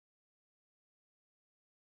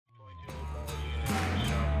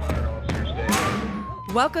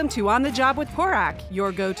Welcome to On the Job with PORAC,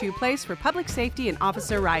 your go-to place for public safety and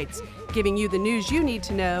officer rights, giving you the news you need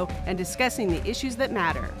to know and discussing the issues that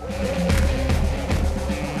matter.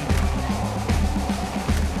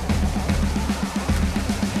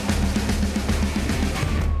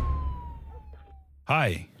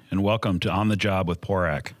 Hi, and welcome to On the Job with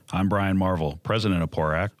PORAC. I'm Brian Marvel, president of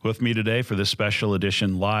PORAC. With me today for this special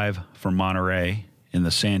edition live from Monterey in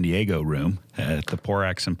the San Diego room at the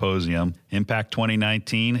PORAC Symposium. Impact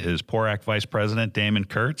 2019 is PORAC Vice President Damon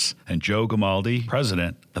Kurtz and Joe Gamaldi,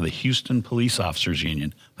 President of the Houston Police Officers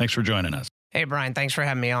Union. Thanks for joining us. Hey, Brian, thanks for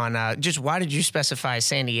having me on. Just why did you specify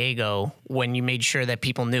San Diego when you made sure that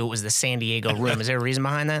people knew it was the San Diego room? Is there a reason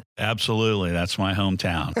behind that? Absolutely. That's my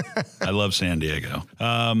hometown. I love San Diego.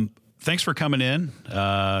 Thanks for coming in.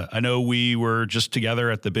 I know we were just together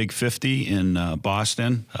at the Big 50 in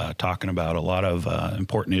Boston, talking about a lot of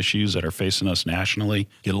important issues that are facing us nationally.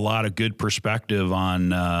 Get a lot of good perspective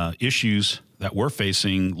on issues that we're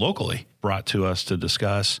facing locally, brought to us to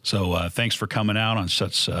discuss. So thanks for coming out on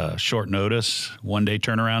such short notice, one-day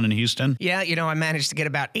turnaround in Houston. Yeah, I managed to get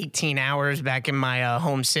about 18 hours back in my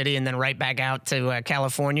home city and then right back out to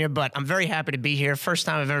California. But I'm very happy to be here. First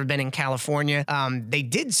time I've ever been in California. They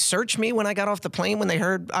did search me when I got off the plane when they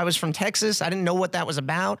heard I was from Texas. I didn't know what that was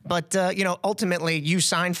about. But, ultimately, you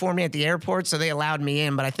signed for me at the airport, so they allowed me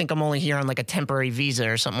in. But I think I'm only here on like a temporary visa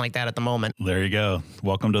or something like that at the moment. There you go.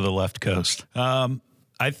 Welcome to the left coast.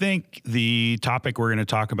 I think the topic we're going to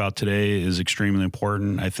talk about today is extremely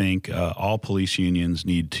important. I think all police unions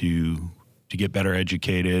need to get better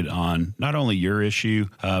educated on not only your issue,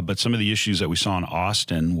 but some of the issues that we saw in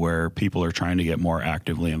Austin where people are trying to get more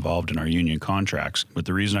actively involved in our union contracts. But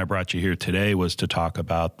the reason I brought you here today was to talk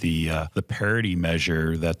about the parity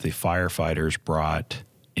measure that the firefighters brought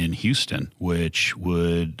in Houston, which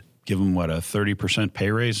would give them, a 30%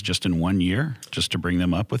 pay raise just in 1 year, just to bring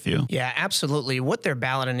them up with you? Yeah, absolutely. What their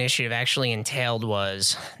ballot initiative actually entailed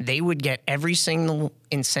was they would get every single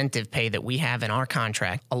incentive pay that we have in our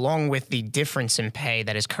contract, along with the difference in pay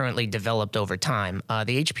that is currently developed over time.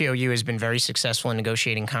 The HPOU has been very successful in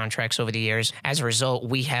negotiating contracts over the years. As a result,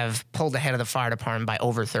 we have pulled ahead of the fire department by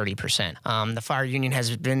over 30%. The fire union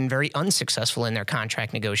has been very unsuccessful in their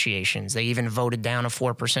contract negotiations. They even voted down a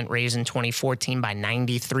 4% raise in 2014 by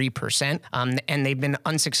 93%, and they've been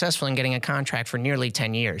unsuccessful in getting a contract for nearly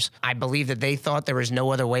 10 years. I believe that they thought there was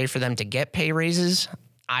no other way for them to get pay raises.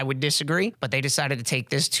 I would disagree, but they decided to take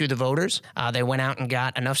this to the voters. They went out and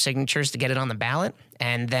got enough signatures to get it on the ballot.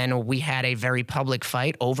 And then we had a very public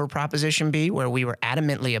fight over Proposition B where we were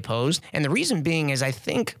adamantly opposed. And the reason being is I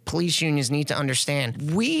think police unions need to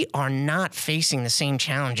understand we are not facing the same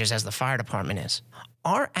challenges as the fire department is.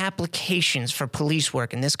 Our applications for police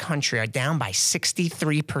work in this country are down by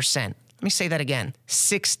 63%. Let me say that again,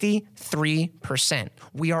 63%.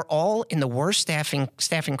 We are all in the worst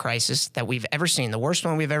staffing crisis that we've ever seen, the worst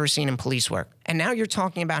one we've ever seen in police work. And now you're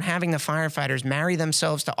talking about having the firefighters marry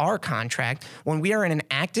themselves to our contract when we are in an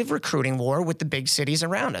active recruiting war with the big cities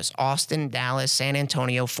around us, Austin, Dallas, San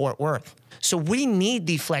Antonio, Fort Worth. So we need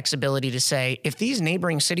the flexibility to say, if these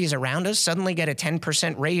neighboring cities around us suddenly get a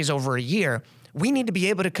 10% raise over a year, we need to be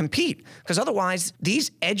able to compete, because otherwise these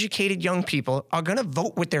educated young people are going to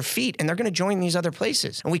vote with their feet and they're going to join these other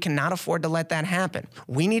places. And we cannot afford to let that happen.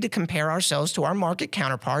 We need to compare ourselves to our market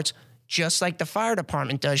counterparts, just like the fire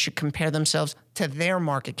department should compare themselves to their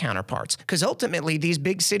market counterparts. Because ultimately, these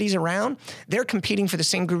big cities around, they're competing for the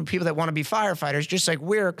same group of people that want to be firefighters, just like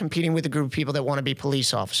we're competing with a group of people that want to be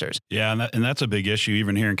police officers. Yeah, and that's a big issue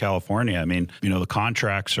even here in California. I mean, the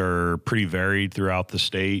contracts are pretty varied throughout the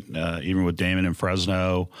state, even with Damon in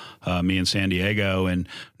Fresno, me in San Diego. And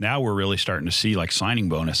now we're really starting to see like signing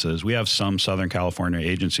bonuses. We have some Southern California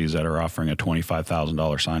agencies that are offering a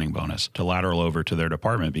 $25,000 signing bonus to lateral over to their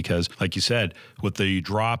department because, like you said, with the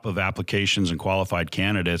drop of applications and qualified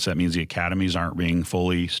candidates, that means the academies aren't being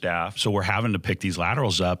fully staffed. So we're having to pick these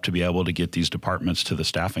laterals up to be able to get these departments to the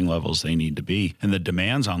staffing levels they need to be. And the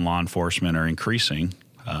demands on law enforcement are increasing.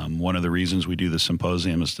 One of the reasons we do the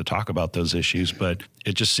symposium is to talk about those issues, but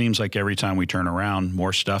it just seems like every time we turn around,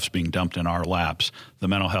 more stuff's being dumped in our laps. The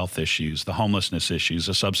mental health issues, the homelessness issues,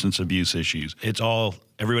 the substance abuse issues.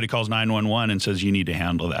 Everybody calls 911 and says you need to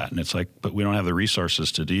handle that. And it's like, but we don't have the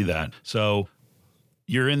resources to do that. So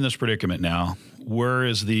you're in this predicament now. Where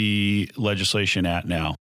is the legislation at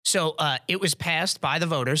now? So it was passed by the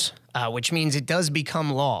voters, which means it does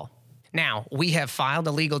become law. Now, we have filed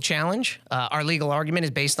a legal challenge. Our legal argument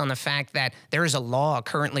is based on the fact that there is a law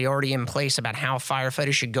currently already in place about how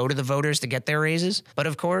firefighters should go to the voters to get their raises. But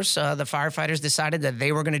of course, the firefighters decided that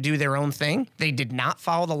they were going to do their own thing. They did not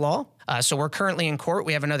follow the law. So we're currently in court.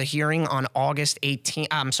 We have another hearing on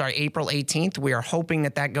April 18th. We are hoping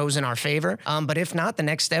that goes in our favor. But if not, the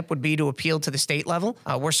next step would be to appeal to the state level.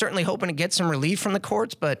 We're certainly hoping to get some relief from the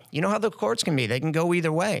courts, but you know how the courts can be. They can go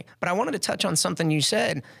either way. But I wanted to touch on something you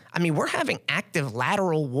said. I mean, we're having active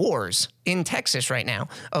lateral wars in Texas right now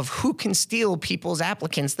of who can steal people's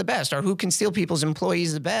applicants the best or who can steal people's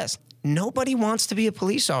employees the best. Nobody wants to be a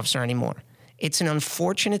police officer anymore. It's an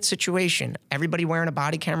unfortunate situation. Everybody wearing a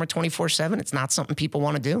body camera 24/7. It's not something people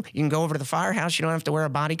want to do. You can go over to the firehouse. You don't have to wear a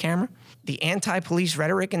body camera. The anti-police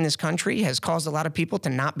rhetoric in this country has caused a lot of people to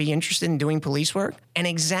not be interested in doing police work. And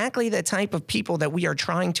exactly the type of people that we are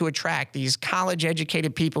trying to attract, these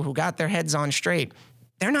college-educated people who got their heads on straight,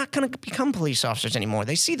 they're not going to become police officers anymore.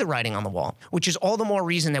 They see the writing on the wall, which is all the more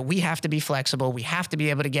reason that we have to be flexible. We have to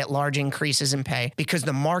be able to get large increases in pay because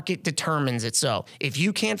the market determines it so. If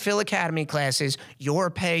you can't fill academy classes,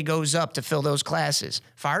 your pay goes up to fill those classes.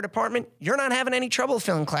 Fire department, you're not having any trouble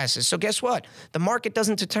filling classes. So guess what? The market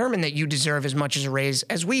doesn't determine that you deserve as much as a raise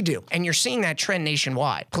as we do. And you're seeing that trend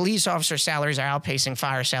nationwide. Police officer salaries are outpacing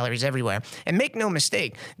fire salaries everywhere. And make no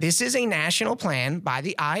mistake, this is a national plan by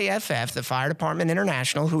the IFF, the Fire Department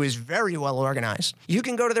International, who is very well organized. You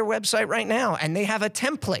can go to their website right now and they have a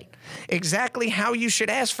template exactly how you should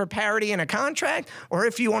ask for parity in a contract or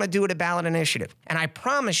if you want to do it a ballot initiative. And I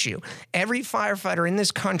promise you, every firefighter in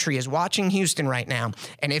this country is watching Houston right now.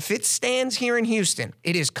 And if it stands here in Houston,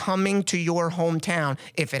 it is coming to your hometown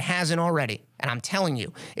if it hasn't already. And I'm telling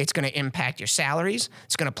you, it's going to impact your salaries.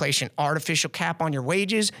 It's going to place an artificial cap on your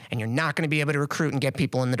wages, and you're not going to be able to recruit and get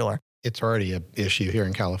people in the door. It's already an issue here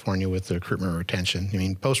in California with the recruitment and retention. I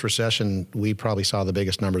mean, post-recession, we probably saw the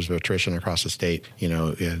biggest numbers of attrition across the state,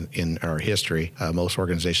 in our history. Most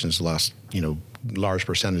organizations lost, large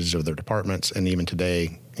percentages of their departments. And even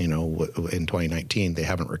today, in 2019, they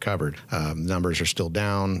haven't recovered. Numbers are still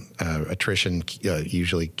down. Attrition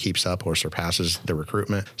usually keeps up or surpasses the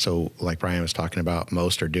recruitment. So like Brian was talking about,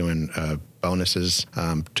 most are doing bonuses,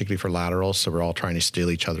 particularly for laterals. So we're all trying to steal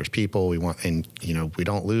each other's people. We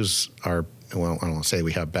don't lose our, well, I don't want to say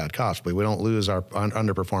we have bad cops, but we don't lose our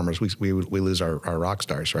underperformers. We lose our rock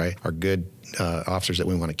stars, right? Our good officers that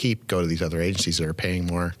we want to keep go to these other agencies that are paying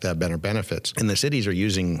more, that have better benefits. And the cities are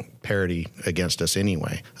using parity against us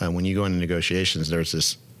anyway. When you go into negotiations, there's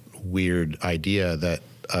this weird idea that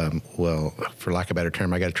for lack of a better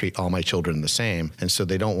term, I got to treat all my children the same. And so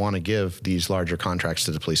they don't want to give these larger contracts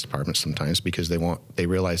to the police department sometimes because they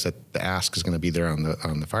realize that the ask is going to be there on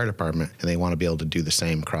the fire department, and they want to be able to do the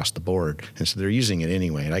same across the board. And so they're using it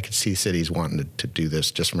anyway. And I could see cities wanting to do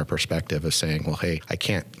this just from a perspective of saying, well, hey, I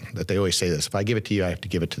can't, that they always say this, if I give it to you, I have to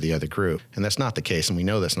give it to the other group. And that's not the case. And we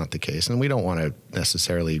know that's not the case. And we don't want to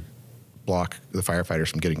necessarily block the firefighters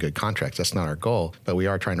from getting good contracts. That's not our goal, but we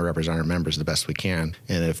are trying to represent our members the best we can.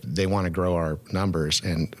 And if they want to grow our numbers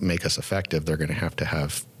and make us effective, they're going to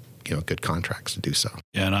have good contracts to do so.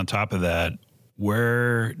 Yeah, and on top of that,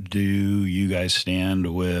 where do you guys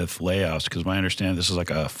stand with layoffs? Because my understanding, this is like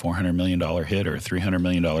a $400 million hit or a $300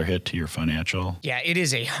 million hit to your financial. Yeah, it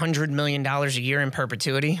is $100 million a year in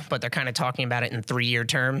perpetuity, but they're kind of talking about it in 3-year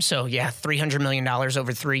terms. So yeah, $300 million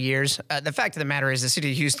over 3 years. The fact of the matter is the city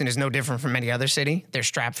of Houston is no different from any other city. They're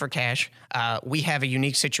strapped for cash. We have a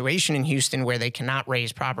unique situation in Houston where they cannot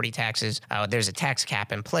raise property taxes. There's a tax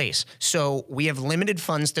cap in place. So we have limited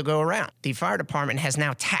funds to go around. The fire department has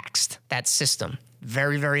now taxed that system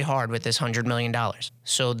very, very hard with this $100 million.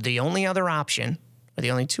 So the only other option, or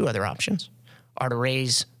the only two other options, are to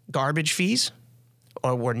raise garbage fees,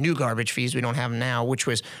 or new garbage fees. We don't have them now, which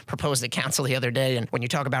was proposed at council the other day. And when you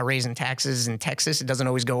talk about raising taxes in Texas, it doesn't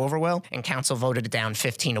always go over well. And council voted it down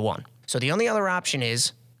 15-1. So the only other option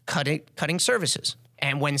is cutting services.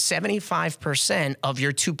 And when 75% of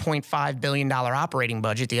your $2.5 billion operating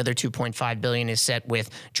budget, the other $2.5 billion is set with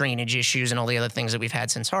drainage issues and all the other things that we've had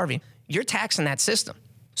since Harvey, you're taxing that system.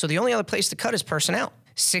 So the only other place to cut is personnel.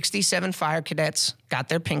 67 fire cadets got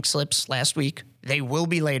their pink slips last week. They will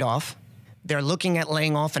be laid off. They're looking at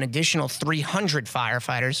laying off an additional 300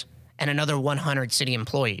 firefighters and another 100 city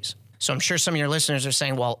employees. So I'm sure some of your listeners are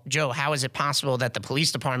saying, well, Joe, how is it possible that the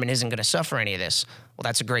police department isn't going to suffer any of this? Well,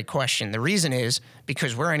 that's a great question. The reason is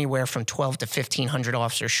because we're anywhere from 12 to 1,500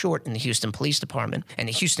 officers short in the Houston Police Department, and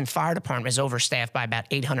the Houston Fire Department is overstaffed by about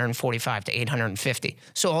 845 to 850.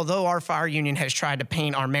 So although our fire union has tried to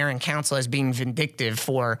paint our mayor and council as being vindictive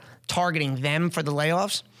for targeting them for the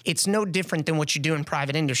layoffs, it's no different than what you do in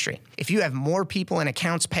private industry. If you have more people in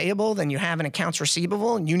accounts payable than you have in accounts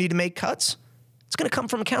receivable and you need to make cuts, it's going to come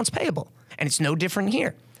from accounts payable. And it's no different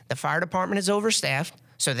here. The fire department is overstaffed,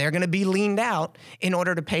 so they're going to be leaned out in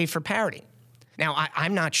order to pay for parity. Now,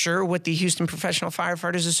 I'm not sure what the Houston Professional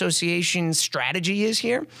Firefighters Association's strategy is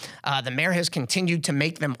here. The mayor has continued to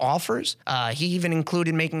make them offers. He even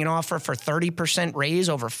included making an offer for 30% raise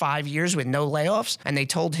over 5 years with no layoffs, and they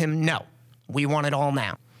told him, no, we want it all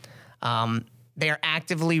now. They are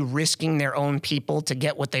actively risking their own people to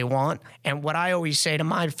get what they want. And what I always say to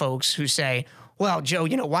my folks who say, well, Joe,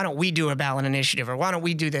 why don't we do a ballot initiative, or why don't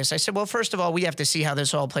we do this? I said, well, first of all, we have to see how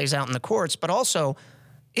this all plays out in the courts, but also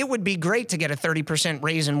it would be great to get a 30%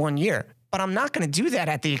 raise in 1 year. But I'm not going to do that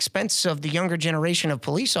at the expense of the younger generation of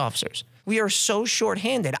police officers. We are so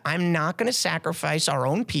shorthanded. I'm not going to sacrifice our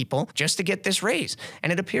own people just to get this raise.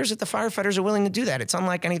 And it appears that the firefighters are willing to do that. It's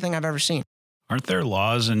unlike anything I've ever seen. Aren't there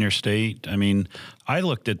laws in your state? I mean, I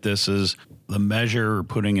looked at this as the measure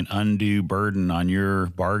putting an undue burden on your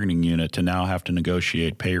bargaining unit to now have to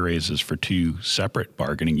negotiate pay raises for two separate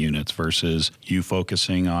bargaining units versus you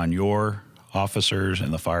focusing on your officers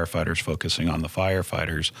and the firefighters focusing on the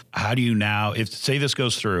firefighters. How do you now, if say this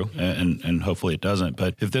goes through, and hopefully it doesn't,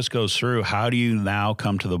 but if this goes through, how do you now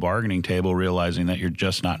come to the bargaining table realizing that you're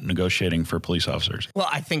just not negotiating for police officers? Well,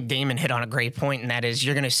 I think Damon hit on a great point, and that is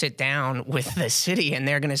you're going to sit down with the city and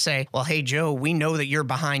they're going to say, well, hey, Joe, we know that you're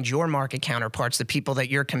behind your market counterparts, the people that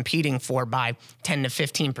you're competing for, by 10 to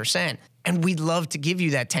 15%. And we'd love to give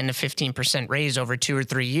you that 10 to 15% raise over 2 or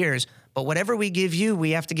 3 years. But whatever we give you,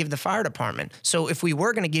 we have to give the fire department. So if we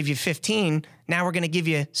were going to give you 15, now we're going to give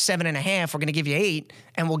you 7.5, we're going to give you 8,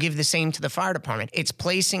 and we'll give the same to the fire department. It's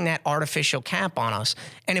placing that artificial cap on us.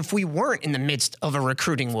 And if we weren't in the midst of a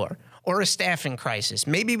recruiting war or a staffing crisis,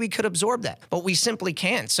 maybe we could absorb that, but we simply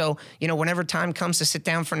can't. So, whenever time comes to sit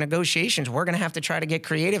down for negotiations, we're going to have to try to get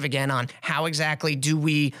creative again on how exactly do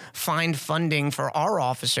we find funding for our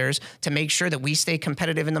officers to make sure that we stay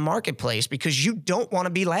competitive in the marketplace, because you don't want to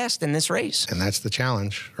be last in this race. And that's the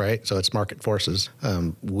challenge, right? So it's market forces.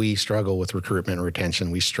 We struggle with recruitment and retention.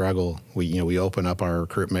 We struggle. We open up our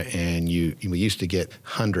recruitment, and we used to get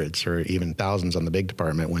hundreds or even thousands on the big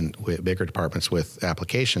department bigger departments with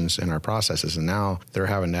applications in our processes, and now they're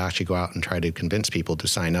having to actually go out and try to convince people to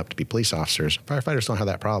sign up to be police officers. Firefighters don't have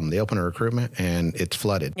that problem. They open a recruitment and it's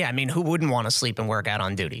flooded. Yeah, I mean, who wouldn't want to sleep and work out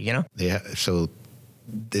on duty, So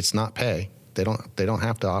it's not pay. They don't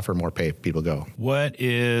have to offer more pay if people go.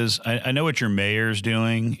 I know what your mayor's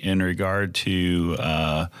doing in regard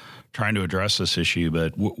to trying to address this issue,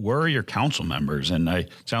 but where are your council members? And it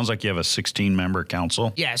sounds like you have a 16-member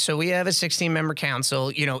council. Yeah, so we have a 16-member council.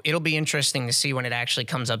 It'll be interesting to see when it actually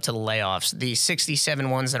comes up to the layoffs. The 67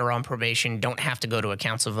 ones that are on probation don't have to go to a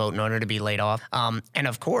council vote in order to be laid off. And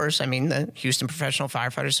of course, the Houston Professional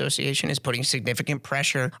Firefighter Association is putting significant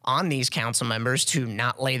pressure on these council members to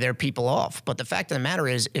not lay their people off. But the fact of the matter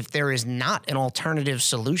is, if there is not an alternative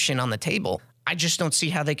solution on the table, I just don't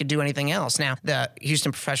see how they could do anything else. Now, the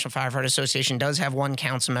Houston Professional Firefighter Association does have one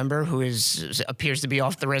council member who appears to be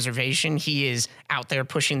off the reservation. He is out there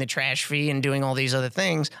pushing the trash fee and doing all these other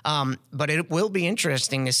things. But it will be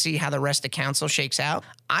interesting to see how the rest of council shakes out.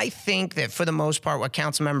 I think that for the most part, what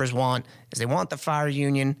council members want is they want the fire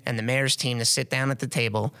union and the mayor's team to sit down at the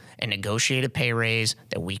table and negotiate a pay raise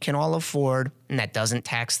that we can all afford and that doesn't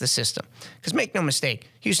tax the system. Because make no mistake,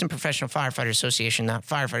 Houston Professional Firefighter Association, not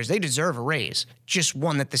firefighters, they deserve a raise, just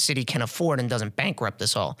one that the city can afford and doesn't bankrupt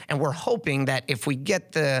us all. And we're hoping that if we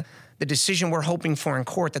get the decision we're hoping for in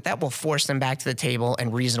court, that will force them back to the table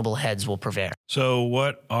and reasonable heads will prevail. So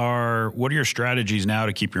what are your strategies now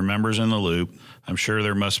to keep your members in the loop? I'm sure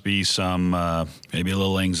there must be some, maybe a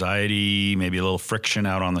little anxiety, maybe a little friction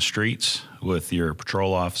out on the streets with your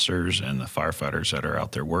patrol officers and the firefighters that are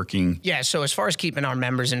out there working. Yeah, so as far as keeping our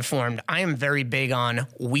members informed, I am very big on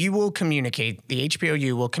we will communicate, the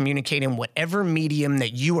HPOU will communicate in whatever medium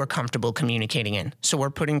that you are comfortable communicating in. So we're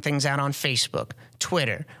putting things out on Facebook,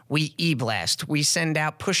 Twitter, we e-blast, we send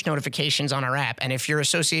out push notifications on our app, and if your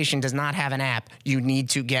association does not have an app, you need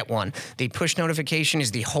to get one. The push notification is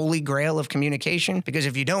the holy grail of communication, because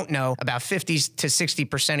if you don't know, about 50 to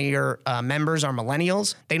 60% of your members are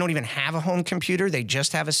millennials. They don't even have a home computer, they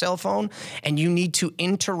just have a cell phone, and you need to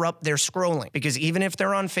interrupt their scrolling, because even if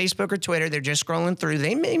they're on Facebook or Twitter, they're just scrolling through,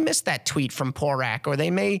 they may miss that tweet from PORAC, or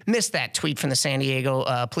they may miss that tweet from the San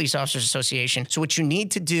Diego Police Officers Association. So what you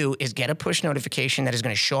need to do is get a push notification that is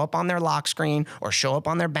going to show up on their lock screen or show up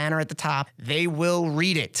on their banner at the top. They will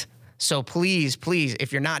read it. So please,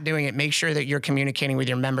 if you're not doing it, make sure that you're communicating with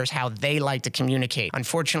your members how they like to communicate.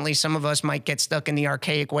 Unfortunately, some of us might get stuck in the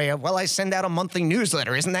archaic way of, well, I send out a monthly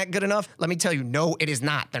newsletter. Isn't that good enough? Let me tell you, no, it is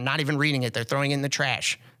not. They're not even reading it. They're throwing it in the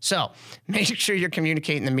trash. So make sure you're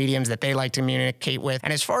communicating the mediums that they like to communicate with.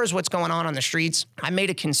 And as far as what's going on the streets, I made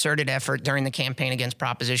a concerted effort during the campaign against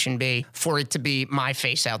Proposition B for it to be my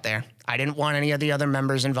face out there. I didn't want any of the other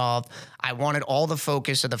members involved. I wanted all the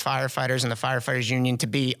focus of the firefighters and the firefighters union to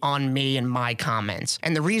be on me and my comments.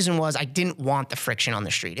 And the reason was I didn't want the friction on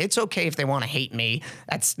the street. It's okay if they want to hate me.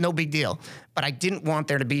 That's no big deal. But I didn't want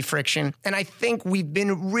there to be friction. And I think we've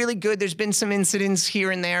been really good. There's been some incidents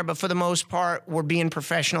here and there, but for the most part, we're being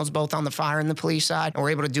professionals both on the fire and the police side. And we're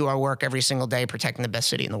able to do our work every single day protecting the best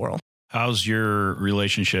city in the world. How's your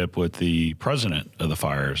relationship with the president of the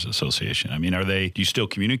Fires Association? I mean, do you still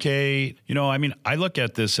communicate? I look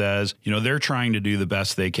at this as, they're trying to do the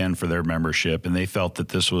best they can for their membership, and they felt that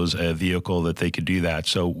this was a vehicle that they could do that.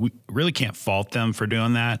 So we really can't fault them for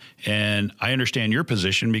doing that. And I understand your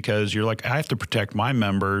position because you're like, I have to protect my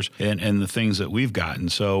members and the things that we've gotten.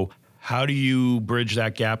 So how do you bridge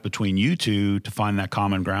that gap between you two to find that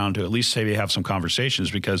common ground to at least say they have some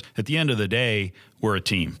conversations? Because at the end of the day, we're a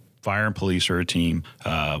team. Fire and police are a team.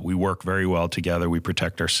 We work very well together. We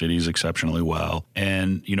protect our cities exceptionally well.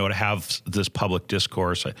 And, to have this public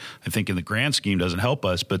discourse, I think in the grand scheme doesn't help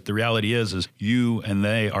us. But the reality is you and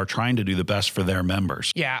they are trying to do the best for their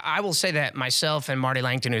members. Yeah, I will say that myself and Marty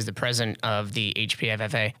Langton, who's the president of the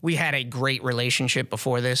HPFFA, we had a great relationship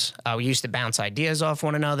before this. We used to bounce ideas off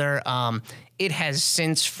one another. It has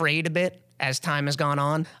since frayed a bit as time has gone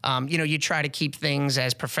on. You try to keep things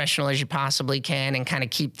as professional as you possibly can and kind of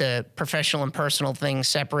keep the professional and personal things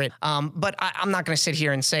separate. But I'm not going to sit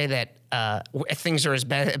here and say that things are as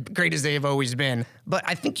great as they have always been. But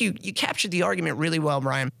I think you captured the argument really well,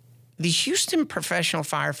 Brian. The Houston Professional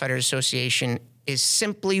Firefighters Association is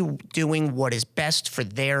simply doing what is best for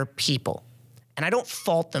their people. And I don't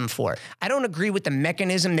fault them for it. I don't agree with the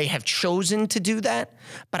mechanism they have chosen to do that,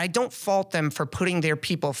 but I don't fault them for putting their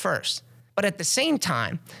people first. But at the same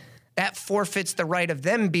time, that forfeits the right of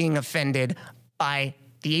them being offended by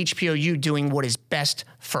the HPOU doing what is best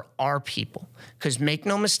for our people. Because make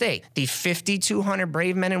no mistake, the 5,200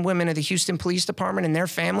 brave men and women of the Houston Police Department and their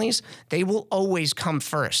families, they will always come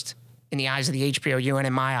first in the eyes of the HPOU and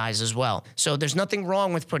in my eyes as well. So there's nothing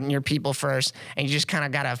wrong with putting your people first, and you just kind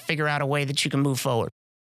of got to figure out a way that you can move forward.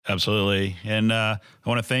 Absolutely. And I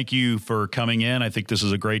want to thank you for coming in. I think this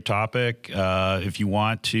is a great topic. If you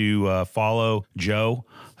want to follow Joe,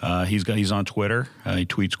 he's on Twitter. He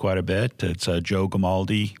tweets quite a bit. It's Joe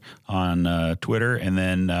Gamaldi on Twitter. And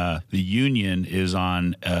then the union is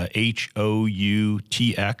on HOUTX.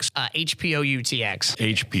 HPOUTX.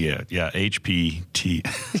 HPT.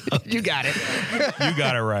 You got it. You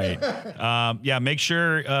got it right. Make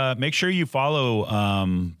sure you follow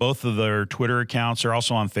both of their Twitter accounts. They're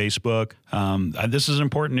also on Facebook. This is an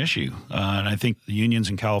important issue. And I think the unions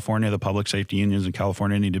in California, the public safety unions in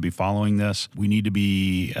California, need to be following this. We need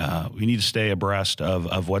to stay abreast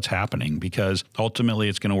of what's happening, because ultimately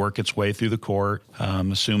it's going to work its way through the court,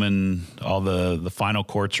 assuming all the final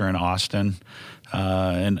courts are in Austin.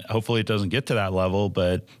 And hopefully it doesn't get to that level.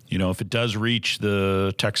 But, if it does reach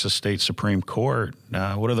the Texas State Supreme Court,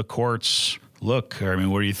 what are the courts look? I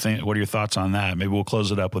mean, what do you think? What are your thoughts on that? Maybe we'll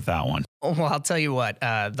close it up with that one. Well, I'll tell you what,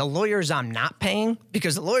 the lawyers I'm not paying,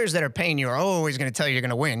 because the lawyers that are paying you are always going to tell you you're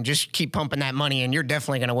going to win. Just keep pumping that money and you're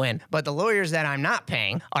definitely going to win. But the lawyers that I'm not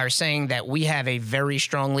paying are saying that we have a very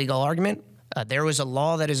strong legal argument. There was a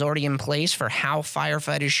law that is already in place for how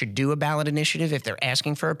firefighters should do a ballot initiative if they're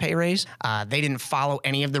asking for a pay raise. They didn't follow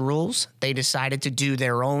any of the rules. They decided to do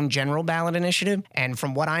their own general ballot initiative. And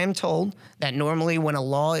from what I am told, that normally when a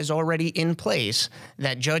law is already in place,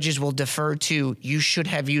 that judges will defer to, you should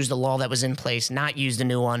have used the law that was in place, not used a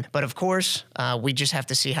new one. But of course, we just have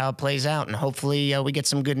to see how it plays out. And hopefully we get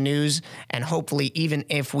some good news. And hopefully, even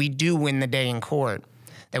if we do win the day in court,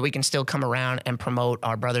 that we can still come around and promote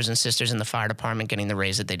our brothers and sisters in the fire department getting the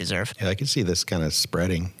raise that they deserve. Yeah, I can see this kind of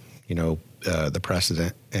spreading, the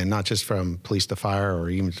precedent, and not just from police to fire, or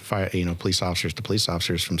even fire, police officers to police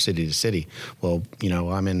officers, from city to city. Well,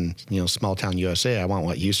 I'm in, small town USA. I want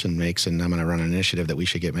what Houston makes, and I'm going to run an initiative that we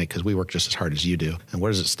should get made because we work just as hard as you do. And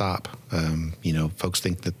where does it stop? Folks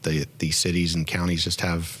think that the cities and counties just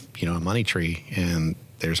have, a money tree, and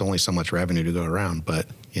there's only so much revenue to go around. But,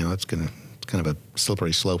 it's kind of a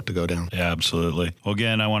slippery slope to go down. Yeah, absolutely. Well,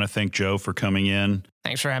 again, I want to thank Joe for coming in.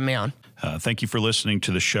 Thanks for having me on. Thank you for listening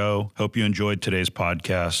to the show. Hope you enjoyed today's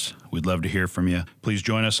podcast. We'd love to hear from you. Please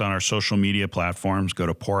join us on our social media platforms. Go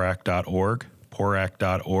to PORAC.org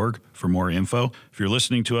for more info. If you're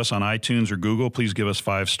listening to us on iTunes or Google, please give us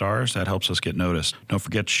 5 stars. That helps us get noticed. Don't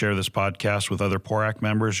forget to share this podcast with other PORAC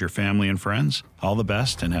members, your family, and friends. All the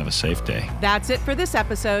best, and have a safe day. That's it for this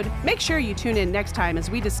episode. Make sure you tune in next time as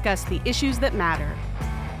we discuss the issues that matter.